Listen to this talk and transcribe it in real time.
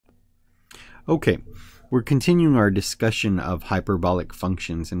Okay, we're continuing our discussion of hyperbolic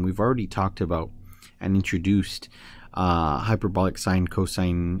functions, and we've already talked about and introduced hyperbolic sine,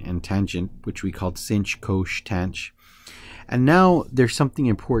 cosine, and tangent, which we called sinh, cosh, tanh. And now there's something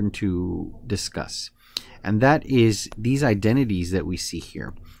important to discuss, and that is these identities that we see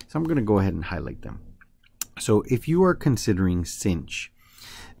here. So I'm going to go ahead and highlight them. So if you are considering sinh,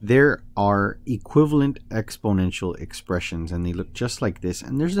 there are equivalent exponential expressions, and they look just like this.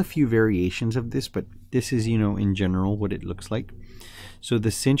 And there's a few variations of this, but this is, in general what it looks like. So the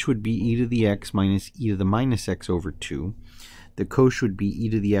sinh would be e to the x minus e to the minus x over 2. The cosh would be e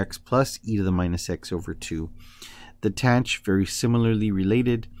to the x plus e to the minus x over 2. The tanh, very similarly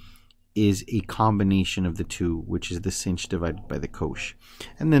related, is a combination of the two, which is the sinh divided by the cosh.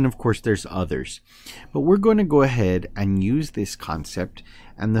 And then of course there's others. But we're going to go ahead and use this concept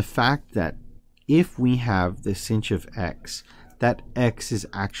and the fact that if we have the sinh of x, that x is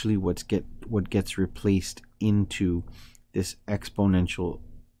actually what gets replaced into this exponential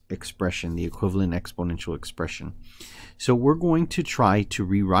expression, the equivalent exponential expression. So we're going to try to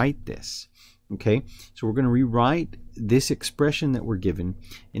rewrite this. Okay, so we're going to rewrite this expression that we're given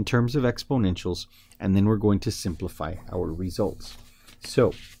in terms of exponentials, and then we're going to simplify our results.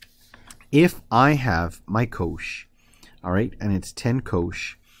 So if I have my cosh, all right, and it's 10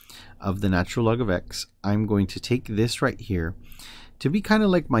 cosh of the natural log of x, I'm going to take this right here to be kind of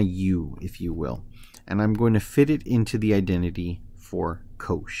like my u, if you will, and I'm going to fit it into the identity for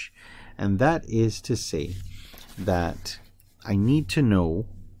cosh. And that is to say that I need to know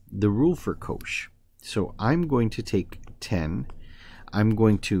the rule for cosh. So I'm going to take 10, I'm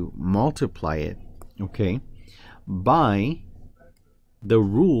going to multiply it, okay, by the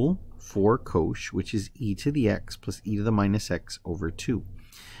rule for cosh, which is e to the x plus e to the minus x over 2.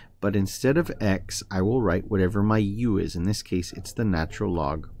 But instead of x, I will write whatever my u is. In this case, it's the natural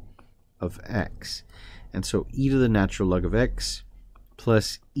log of x. And so e to the natural log of x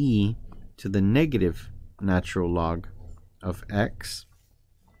plus e to the negative natural log of x,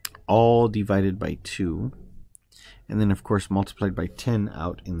 all divided by 2, and then of course multiplied by 10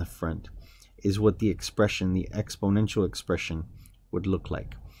 out in the front, is what the expression, the exponential expression, would look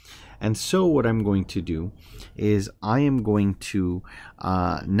like. And so what I'm going to do is I am going to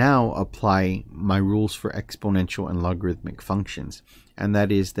now apply my rules for exponential and logarithmic functions, and that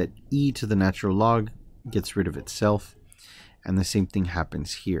is that e to the natural log gets rid of itself, and the same thing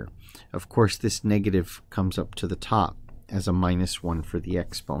happens here. Of course, this negative comes up to the top as a minus 1 for the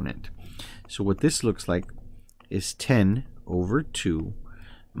exponent. So what this looks like is 10 over 2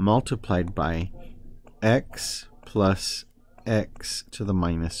 multiplied by x plus x to the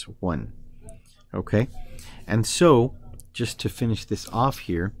minus 1. Okay, and so just to finish this off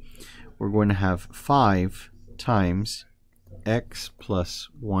here, we're going to have 5 times x plus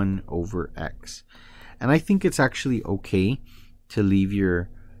 1 over x. And I think it's actually okay to leave your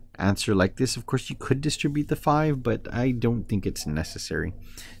answer like this. Of course, you could distribute the 5, but I don't think it's necessary.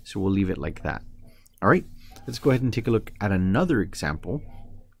 So we'll leave it like that. All right, let's go ahead and take a look at another example.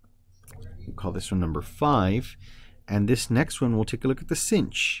 We'll call this one number 5. And this next one, we'll take a look at the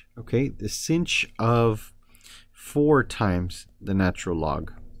sinh. Okay, the sinh of 4 times the natural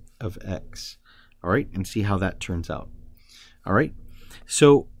log of x. All right, and see how that turns out. All right.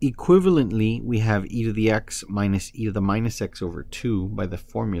 So equivalently, we have e to the x minus e to the minus x over 2 by the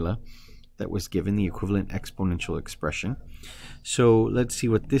formula that was given, the equivalent exponential expression. So let's see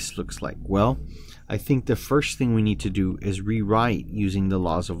what this looks like. Well, I think the first thing we need to do is rewrite using the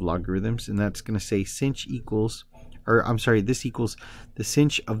laws of logarithms, and that's going to say sinh equals, or I'm sorry, this equals the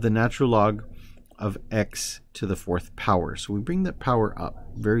sinh of the natural log of x to the 4th power. So we bring that power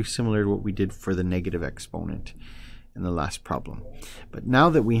up, very similar to what we did for the negative exponent in the last problem. But now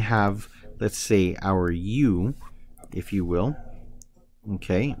that we have, let's say, our u, if you will,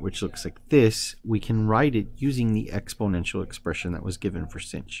 okay, which looks like this, we can write it using the exponential expression that was given for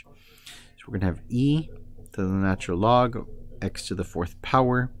sinh. So we're going to have e to the natural log of x to the 4th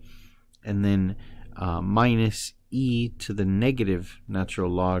power, and then minus e to the negative natural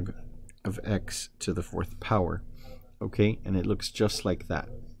log of x to the 4th power. Okay, and it looks just like that.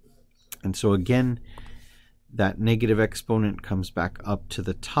 And so again, that negative exponent comes back up to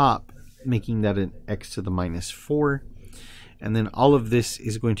the top, making that an x to the minus 4. And then all of this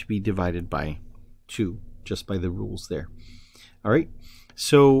is going to be divided by 2, just by the rules there. All right,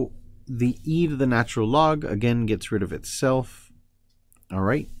 so the e to the natural log, again, gets rid of itself. All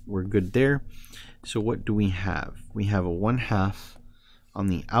right, we're good there. So what do we have? We have a 1/2 on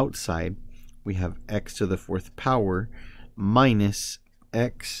the outside. We have x to the 4th power minus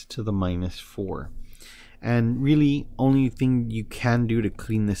x to the minus 4. And really, only thing you can do to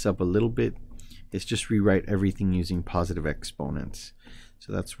clean this up a little bit is just rewrite everything using positive exponents.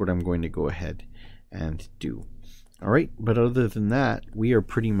 So that's what I'm going to go ahead and do. Alright, but other than that, we are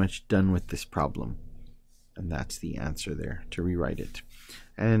pretty much done with this problem. And that's the answer there, to rewrite it.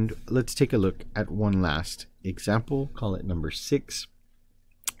 And let's take a look at one last example, call it number 6.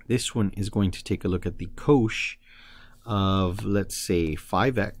 This one is going to take a look at the cosh of, let's say,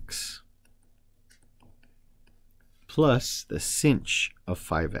 5x plus the sinh of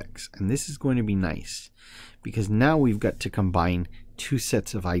 5x. And this is going to be nice because now we've got to combine two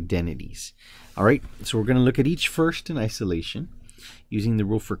sets of identities. All right, so we're going to look at each first in isolation using the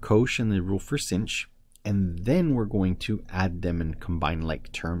rule for cosh and the rule for sinh, and then we're going to add them and combine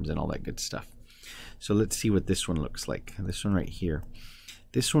like terms and all that good stuff. So let's see what this one looks like. This one right here.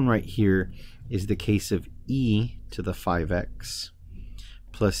 This one right here is the case of e to the 5x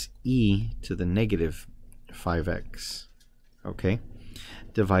plus e to the negative 5x, okay,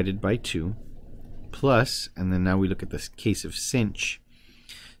 divided by 2, plus, and then now we look at this case of sinh.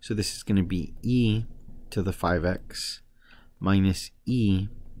 So this is going to be e to the 5x minus e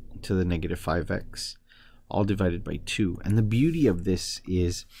to the negative 5x, all divided by 2. And the beauty of this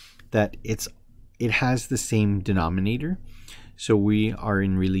is that it has the same denominator. So we are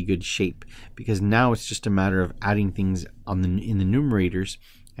in really good shape because now it's just a matter of adding things in the numerators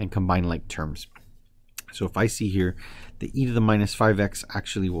and combine like terms. So if I see here, the e to the minus 5x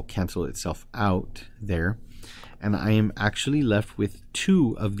actually will cancel itself out there. And I am actually left with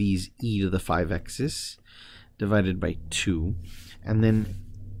 2 of these e to the 5x's divided by 2. And then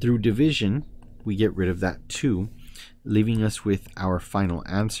through division, we get rid of that 2, leaving us with our final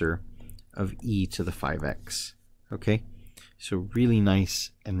answer of e to the 5x. Okay? So really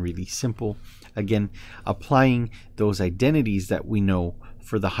nice and really simple. Again, applying those identities that we know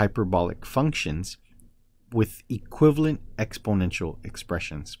for the hyperbolic functions with equivalent exponential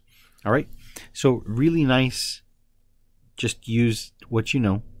expressions. All right, so really nice. Just use what you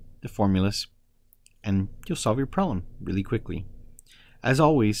know, the formulas, and you'll solve your problem really quickly. As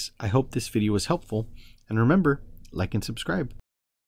always, I hope this video was helpful, and remember, like and subscribe.